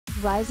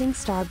Rising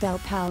star Bel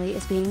Powley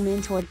is being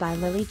mentored by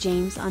Lily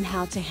James on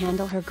how to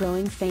handle her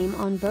growing fame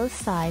on both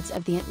sides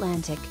of the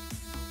Atlantic.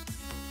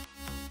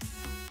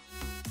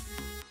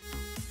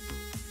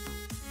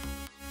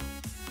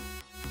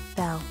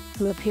 Bel,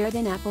 who appeared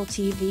in Apple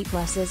TV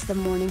Plus's The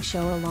Morning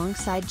Show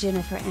alongside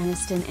Jennifer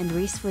Aniston and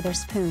Reese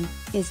Witherspoon,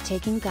 is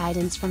taking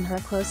guidance from her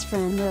close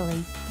friend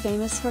Lily,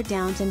 famous for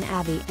Downton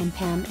Abbey and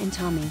Pam and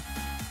Tommy.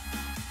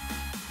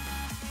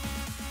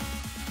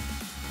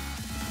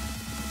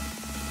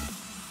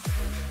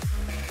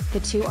 The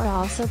two are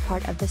also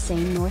part of the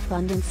same North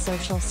London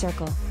social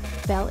circle.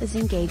 Bel is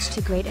engaged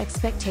to Great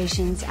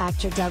Expectations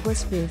actor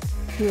Douglas Booth,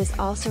 who is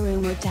also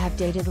rumoured to have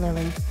dated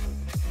Lily.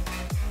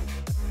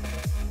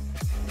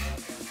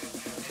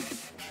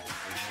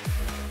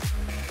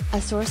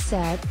 A source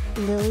said,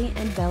 Lily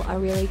and Bel are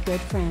really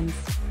good friends.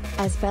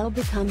 As Bel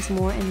becomes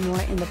more and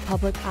more in the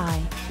public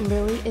eye,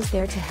 Lily is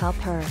there to help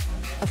her.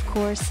 Of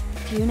course,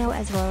 few know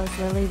as well as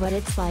Lily what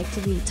it's like to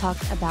be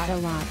talked about a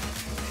lot.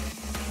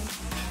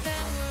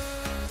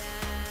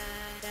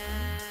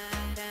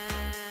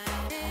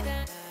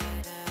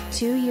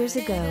 Two years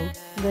ago,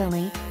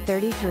 Lily,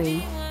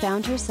 33,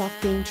 found herself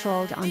being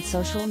trolled on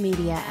social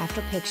media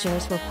after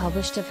pictures were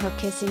published of her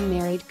kissing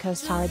married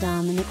co-star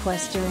Dominic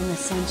West during a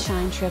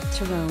sunshine trip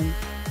to Rome.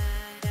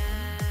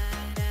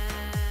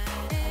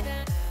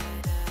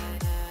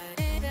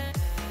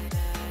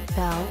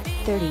 Bel,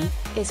 30,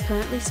 is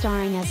currently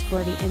starring as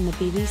Bertie in the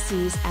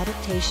BBC's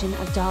adaptation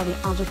of Dolly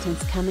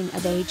Alderton's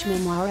coming-of-age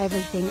memoir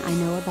Everything I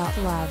Know About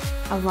Love,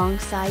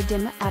 alongside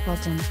Emma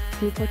Appleton,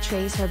 who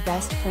portrays her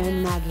best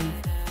friend Maggie.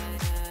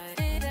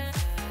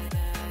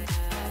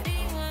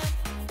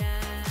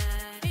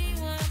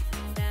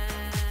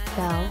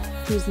 Bel,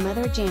 whose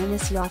mother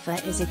Janice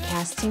Yoffa is a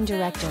casting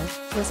director,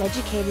 was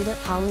educated at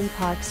Holland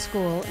Park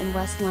School in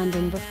West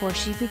London before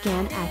she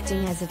began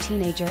acting as a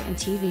teenager in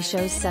TV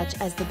shows such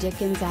as the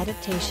Dickens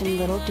adaptation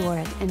Little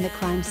Dorrit and the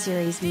crime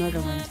series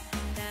Murderland.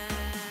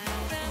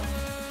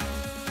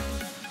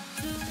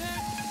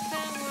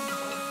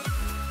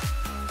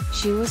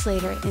 She was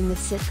later in the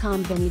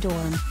sitcom Benny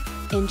Dorm.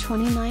 In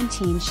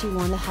 2019 she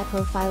won a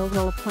high-profile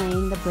role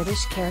playing the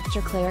British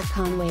character Claire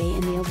Conway in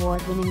the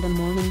award-winning The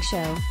Morning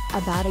Show,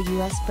 about a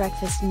US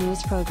breakfast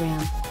news program.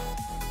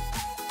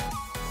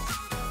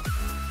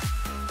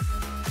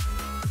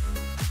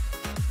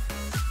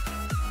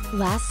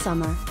 Last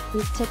summer,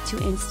 Booth took to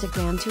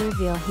Instagram to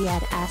reveal he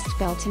had asked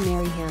Bel to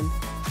marry him.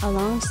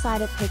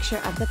 Alongside a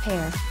picture of the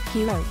pair,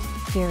 he wrote,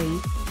 "Very,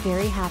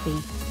 very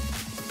happy."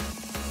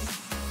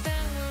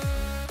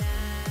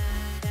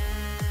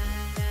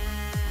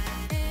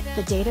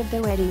 The date of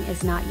the wedding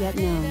is not yet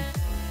known.